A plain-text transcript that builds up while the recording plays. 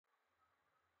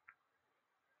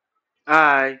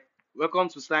Hi, welcome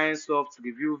to Sciencesoft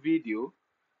review video.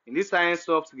 In this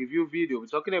Sciencesoft review video, we're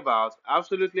talking about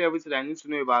absolutely everything I need to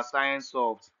know about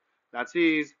Sciencesoft. That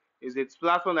is a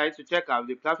platform that I need to check out,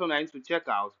 the platform that I need to check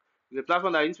out, the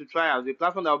platform that I need to try out, the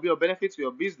platform that will be of benefit to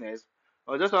your business,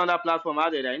 or just another platform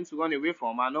out there that I need to run away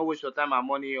from and not waste your time and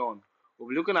money on. We'll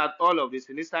be looking at all of this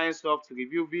in this Sciencesoft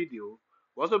review video.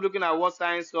 We're also looking at what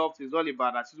Sciencesoft is all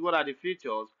about. That is, what are the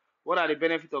features, what are the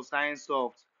benefits of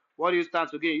Sciencesoft, what do you stand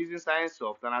to gain using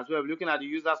Sciencesoft, and as well looking at the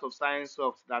users of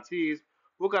Sciencesoft, that is,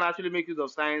 who can actually make use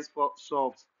of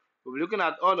Sciencesoft. We'll be looking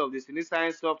at all of this in this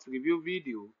Sciencesoft review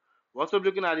video. We're also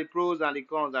looking at the pros and the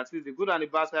cons, that is, the good and the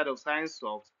bad side of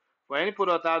Sciencesoft. For any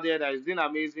product out there that is doing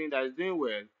amazing, that is doing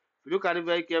well, if you look at it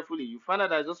very carefully, you find out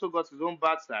that it's also got its own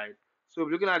bad side. So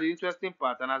we're looking at the interesting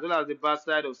part and as well as the bad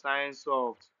side of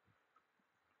Sciencesoft.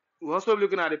 We're also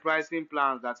looking at the pricing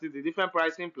plans, that is the different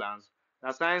pricing plans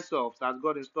that Sciencesoft has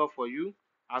got in store for you,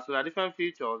 as to the different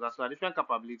features, as to the different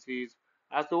capabilities,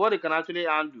 as to what they can actually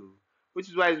handle, which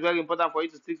is why it's very important for you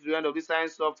to stick to the end of this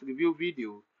Sciencesoft review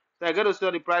video. So I get to see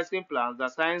all the pricing plans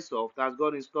that Sciencesoft has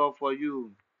got in store for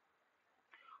you.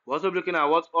 We're also looking at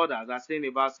what others are saying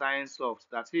about Sciencesoft,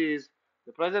 that is,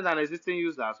 the present and existing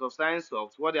users of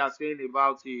Sciencesoft, what they are saying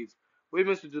about it. Which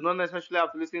means you do not necessarily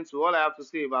have to listen to all I have to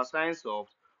say about Sciencesoft,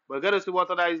 but you get to see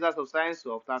what other users of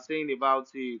Sciencesoft are saying about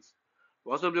it.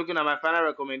 We're also looking at my final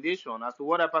recommendation as to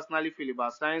what I personally feel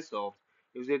about Sciencesoft.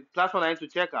 If it's a platform I need to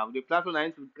check out, the platform I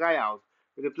need to try out,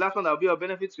 if the platform that will be of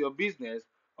benefit to your business,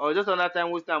 or just another time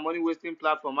wasting and money wasting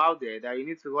platform out there that you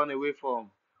need to run away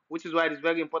from, which is why it is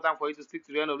very important for you to stick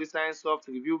to the end of this Sciencesoft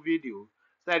review video.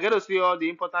 So I get to see all the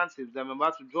important tips that I'm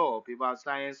about to drop about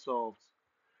Sciencesoft.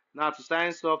 Now to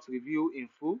Sciencesoft review in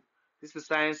full. This is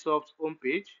Sciencesoft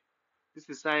homepage. This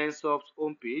is Sciencesoft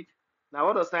homepage. Now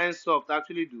what does Sciencesoft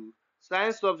actually do?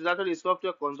 Sciencesoft is actually a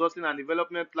software consulting and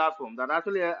development platform that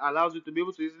actually allows you to be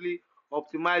able to easily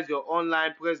optimize your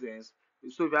online presence.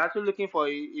 So if you're actually looking for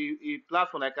a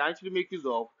platform that can actually make use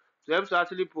of to help to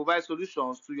actually provide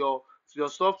solutions to your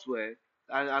software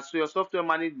and as to your software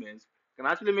management, can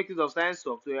actually make use of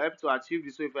Sciencesoft to help to achieve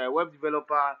this. So if you're a web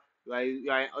developer,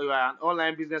 you are an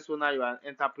online business owner, you are an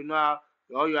entrepreneur,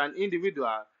 or you are an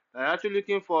individual, and actually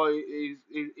looking for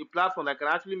a platform that can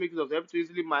actually make use of to help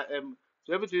to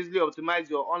to help to easily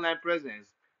optimize your online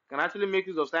presence, can actually make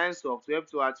use of Sciencesoft to help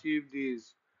to achieve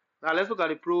this. Now let's look at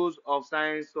the pros of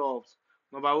Sciencesoft.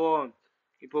 Number one,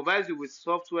 it provides you with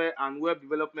software and web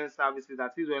development services.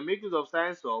 That is, when you make use of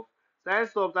Sciencesoft,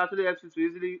 Sciencesoft actually helps you to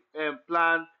easily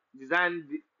plan, design.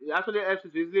 It actually helps you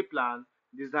to easily plan,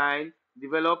 design,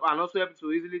 develop, and also help you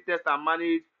to easily test and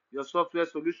manage your software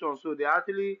solution. So they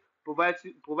actually provide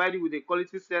you with a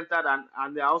quality centered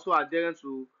and they are also adherent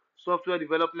to software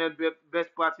development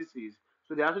best practices.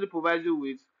 So they actually provide you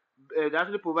with they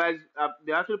actually provide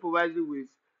you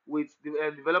with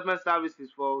the development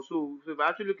services for so if you're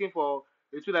actually looking for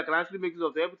a tool that can actually make use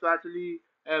of to able to actually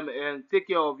take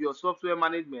care of your software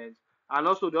management, and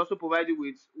also they also provide you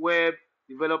with web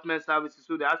development services.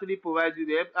 So they actually provide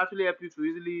you actually help you to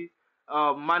easily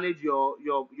manage your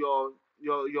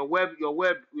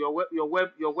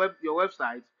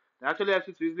website. They actually helps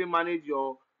you to easily manage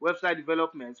your website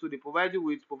development. So they provide you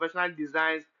with professional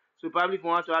designs. So probably if you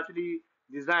want to actually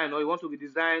design or you want to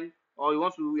redesign or you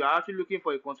are actually looking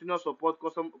for a continuous support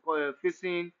custom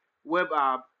facing web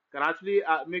app, can actually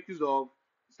make use of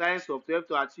Sciencesoft to help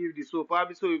to achieve this. So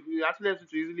probably so if it actually helps you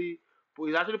to easily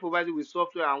it actually provides you with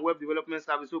software and web development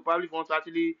service. So probably if you want to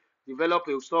actually develop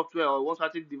a software or want to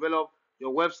actually develop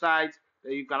your website,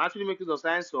 you can actually make use of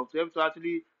Sciencesoft to help to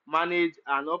actually manage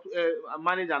and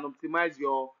optimize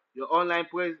your online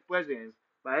presence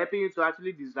by helping you to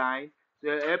actually design, to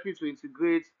help you to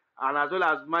integrate, and as well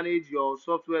as manage your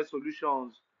software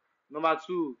solutions. Number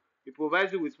two, it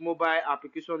provides you with mobile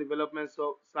application development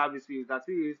services. That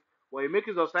is, when you make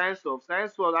use of Sciencesoft,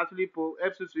 Sciencesoft actually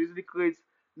helps you to easily create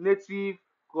native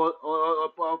or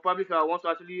probably if I want to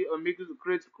actually make use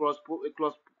create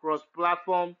cross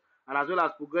platform and as well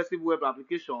as progressive web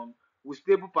application with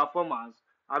stable performance.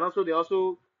 And also they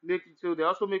also make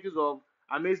use of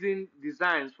amazing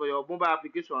designs for your mobile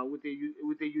application with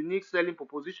with a unique selling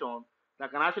proposition that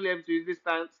can actually help you to easily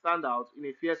stand out in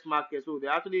a fierce market. So they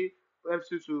actually helps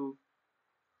you to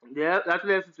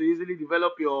actually helps you to easily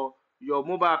develop your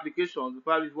mobile applications.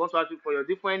 Probably if you want to actually for your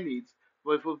different needs,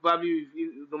 but if you probably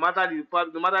no matter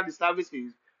the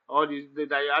services or that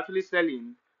you're actually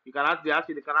selling, you can actually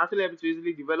they can actually help you to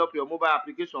easily develop your mobile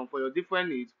application for your different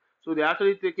needs. So they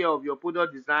actually take care of your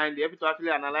product design. They help you to actually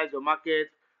analyze your market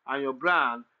and your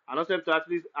brand, and also help to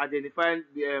actually identify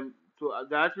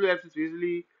they actually help you to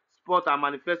easily spot and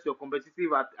manifest your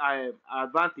competitive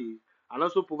advantage, and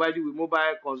also provide you with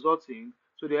mobile consulting.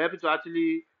 So they help you to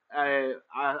actually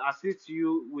assist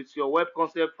you with your web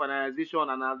concept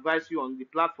finalization and advise you on the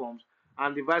platforms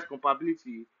and device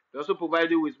compatibility. They also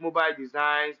provide you with mobile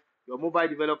designs, your mobile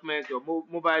development,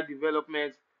 mobile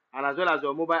development, and as well as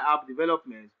your mobile app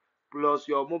development, plus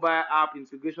your mobile app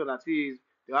integration. That is,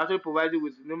 they actually provide you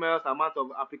with numerous amount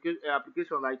of applications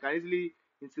that you can easily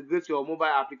integrate your mobile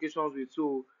applications with.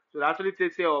 So it actually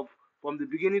takes care of from the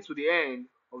beginning to the end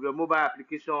of your mobile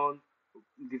application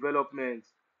development.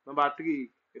 Number three,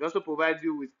 it also provides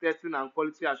you with testing and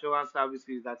quality assurance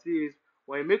services. That is,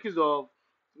 when you make use of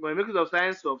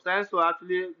Sciencesoft has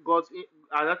actually got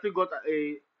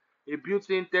a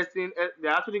built-in testing. They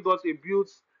actually got a built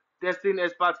testing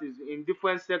expertise in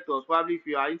different sectors. Probably if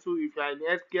you are in the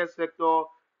healthcare sector,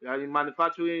 you are in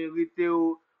manufacturing,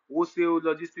 retail, wholesale,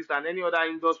 logistics, and any other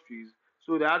industries.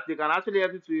 So they can actually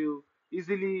help you to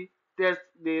easily test.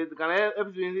 They can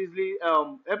help you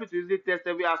to easily test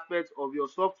every aspect of your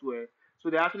software. So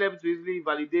they actually help you to easily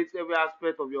validate every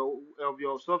aspect of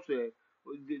your software.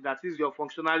 That is your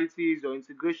functionalities, your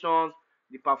integrations,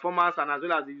 the performance, and as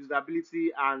well as the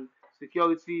usability and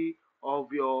security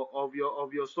of your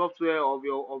software of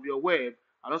your web,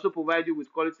 and also provide you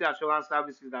with quality assurance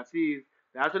services. That is,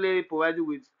 they actually provide you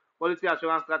with quality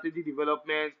assurance strategy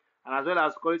development and as well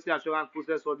as quality assurance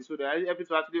process audit. So they are able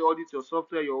to actually audit your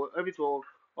software, your able to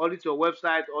audit your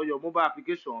website or your mobile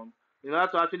application in order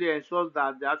to actually ensure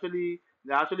that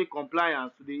they're actually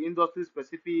compliant to the industry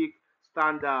specific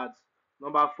standards.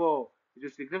 Number four, it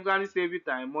will significantly save you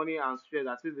time, money, and stress.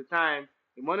 That is the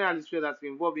money and the stress that's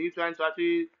involved in you trying to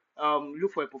actually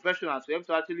look for a professional to help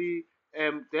to actually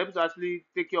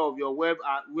take care of your web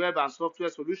and software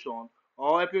solution,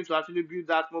 or helping to actually build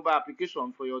that mobile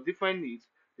application for your different needs.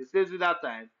 It saves you that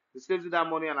time, it saves you that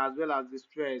money, and as well as the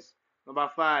stress. Number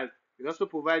five, it also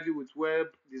provides you with web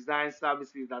design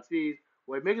services. That is,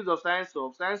 when it makes use of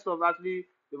Sciencesoft actually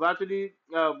they actually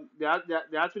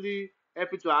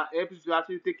help you to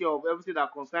actually take care of everything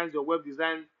that concerns your web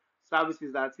design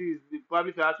services. That is,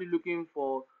 probably if you're actually looking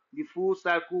for the full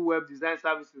cycle web design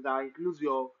services that includes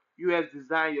your UX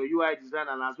design, your UI design,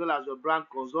 and as well as your brand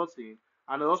consulting,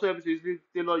 and also help you to easily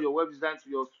tailor your web design to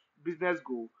your business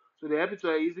goal. So they help you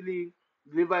to easily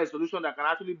deliver a solution that can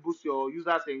actually boost your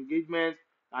users' engagement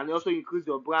and also increase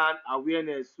your brand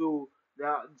awareness. So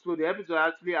they help you to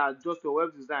actually adjust your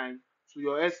web design to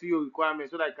your SEO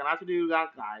requirements so that you can actually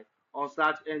rank high on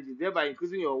search engines, thereby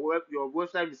increasing your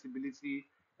website visibility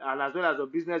and as well as your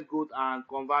business growth and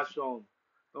conversion.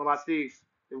 Number six,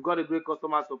 they've got a great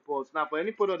customer support. Now, for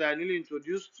any product that I newly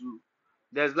introduced to,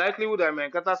 there's likelihood that I may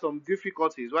encounter some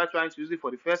difficulties while trying to use it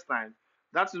for the first time.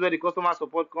 That is where the customer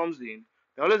support comes in.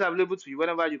 They're always available to you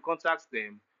whenever you contact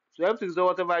them to help to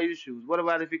resolve whatever issues,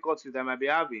 whatever difficulties they might be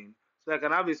having, so I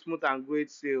can have a smooth and great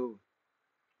sale.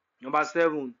 Number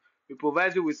seven, we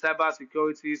provide you with cyber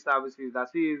security services. That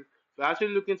is, if you're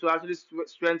actually looking to actually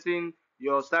strengthen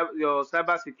your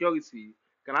cyber security,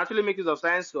 can actually make use of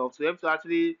Sciencesoft to help to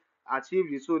actually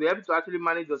achieve this. So they help to actually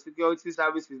manage your security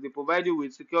services. They provide you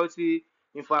with security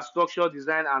infrastructure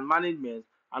design and management,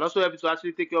 and also help you to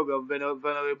actually take care of your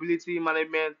vulnerability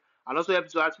management, and also help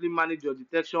you to actually manage your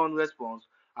detection response.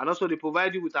 And also they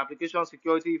provide you with application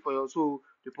security for your so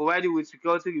they provide you with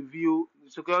security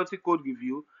code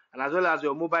review, and as well as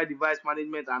your mobile device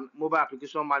management and mobile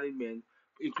application management,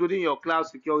 including your cloud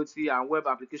security and web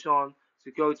application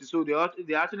security. So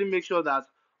they actually make sure that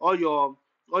all your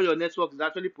all your network is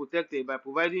actually protected by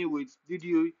providing you with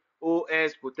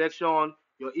DDoS protection,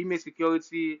 your email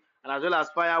security, and as well as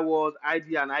firewalls,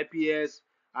 ID and IPS,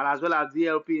 and as well as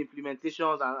DLP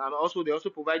implementations, and also they also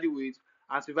provide you with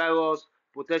antivirus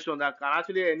protection that can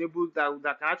actually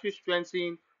that can actually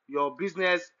strengthen your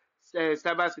business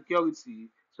cyber security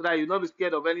so that you not be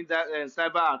scared of any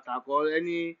cyber attack or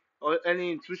any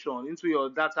intrusion into your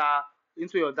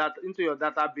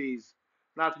database.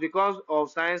 Now, to because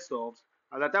of Sciencesoft,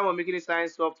 at the time of making this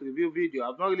Sciencesoft review video,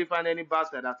 I've not really found any bad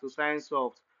side as to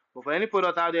Sciencesoft. But for any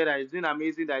product out there that is doing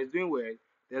amazing, that is doing well,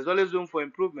 there's always room for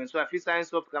improvement. So I feel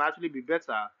Sciencesoft can actually be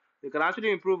better. They can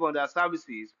actually improve on their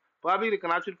services. Probably they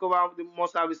can actually cover more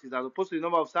services as opposed to the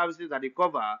number of services that they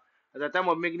cover at the time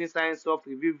of making this Sciencesoft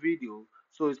review video.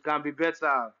 So it can be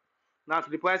better. Now to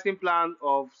the pricing plan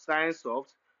of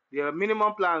Sciencesoft, the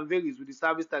minimum plan varies with the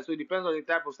service type. So it depends on the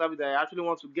type of service that you actually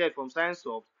want to get from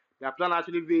Sciencesoft. Their plan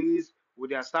actually varies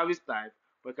with their service type.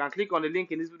 But you can click on the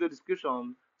link in this video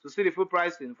description to see the full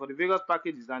pricing for the various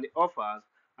packages and the offers,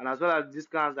 and as well as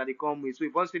discounts that they come with. So if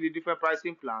you want to see the different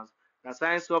pricing plans that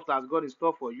Sciencesoft has got in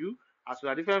store for you, as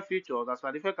well as different features, as well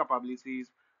as different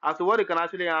capabilities, as to what they can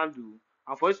actually handle,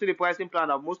 and for you to see the pricing plan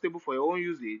that most stable for your own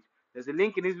usage, There's a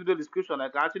link in this video description I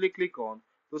can actually click on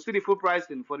to see the full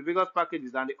pricing for the various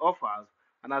packages and the offers,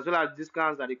 and as well as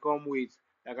discounts that they come with.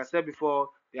 Like I said before,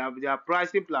 their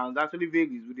pricing plans actually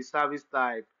varies with the service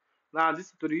type. Now,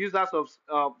 this to the users of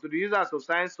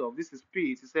Sciencesoft, this is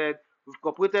Pete. He said we've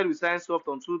cooperated with Sciencesoft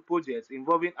on 2 projects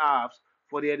involving apps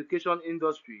for the education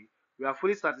industry. We are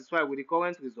fully satisfied with the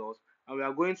current results, and we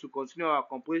are going to continue our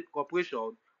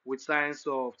cooperation with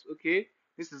Sciencesoft. Okay,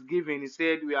 this is given. He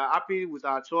said we are happy with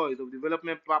our choice of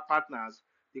development partners.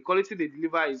 The quality they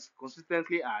deliver is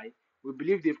consistently high. We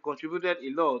believe they've contributed a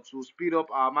lot to speed up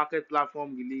our market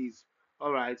platform release.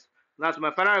 All right. Now to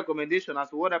my final recommendation as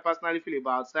to what I personally feel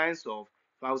about Sciencesoft.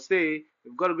 If I would say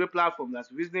we've got a great platform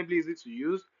that's reasonably easy to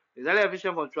use, it's highly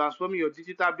efficient for transforming your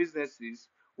digital businesses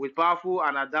with powerful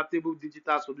and adaptable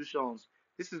digital solutions.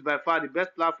 This is by far the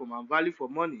best platform and value for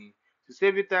money to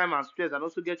save you time and stress and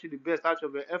also get you the best out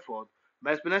of your effort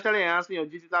by exponentially enhancing your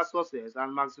digital success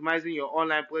and maximizing your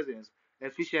online presence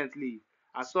efficiently.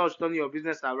 As such, turning your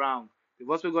business around. They've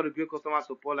also got a great customer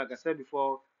support, like I said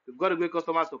before. They've got a great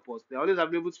customer support. They're always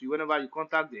available to you whenever you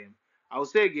contact them. I will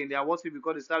say again, they are what we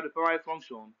because they serve the primary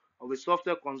function of a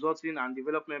software consulting and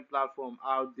development platform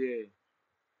out there.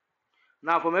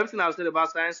 Now, from everything I've said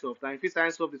about Sciencesoft, and if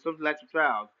Sciencesoft is something you like to try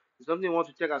out, it's something you want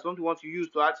to check out, something you want to use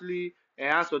to actually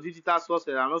enhance your digital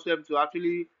success and also able to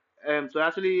actually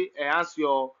enhance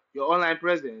your online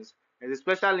presence. There's a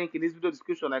special link in this video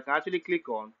description I can actually click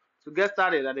on to get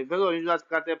started at a very unusual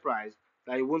discounted price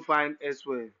that you won't find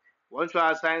elsewhere. Once you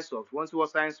try Sciencesoft, once you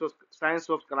see what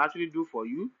Sciencesoft can actually do for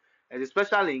you, there's a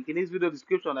special link in this video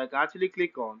description I can actually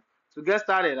click on to get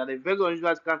started at a very unusual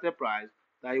discounted price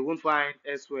that you won't find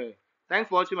elsewhere. Thanks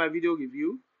for watching my video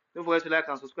review. Don't forget to like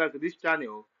and subscribe to this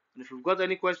channel. And if you've got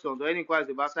any questions or any inquiries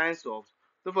about Sciencesoft,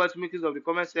 don't forget to make use of the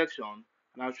comment section,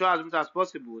 and I'll try as much as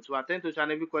possible to attend to each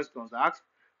and every questions asked.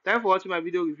 Thanks for watching my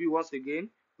video review once again.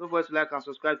 Don't forget to like and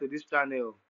subscribe to this channel.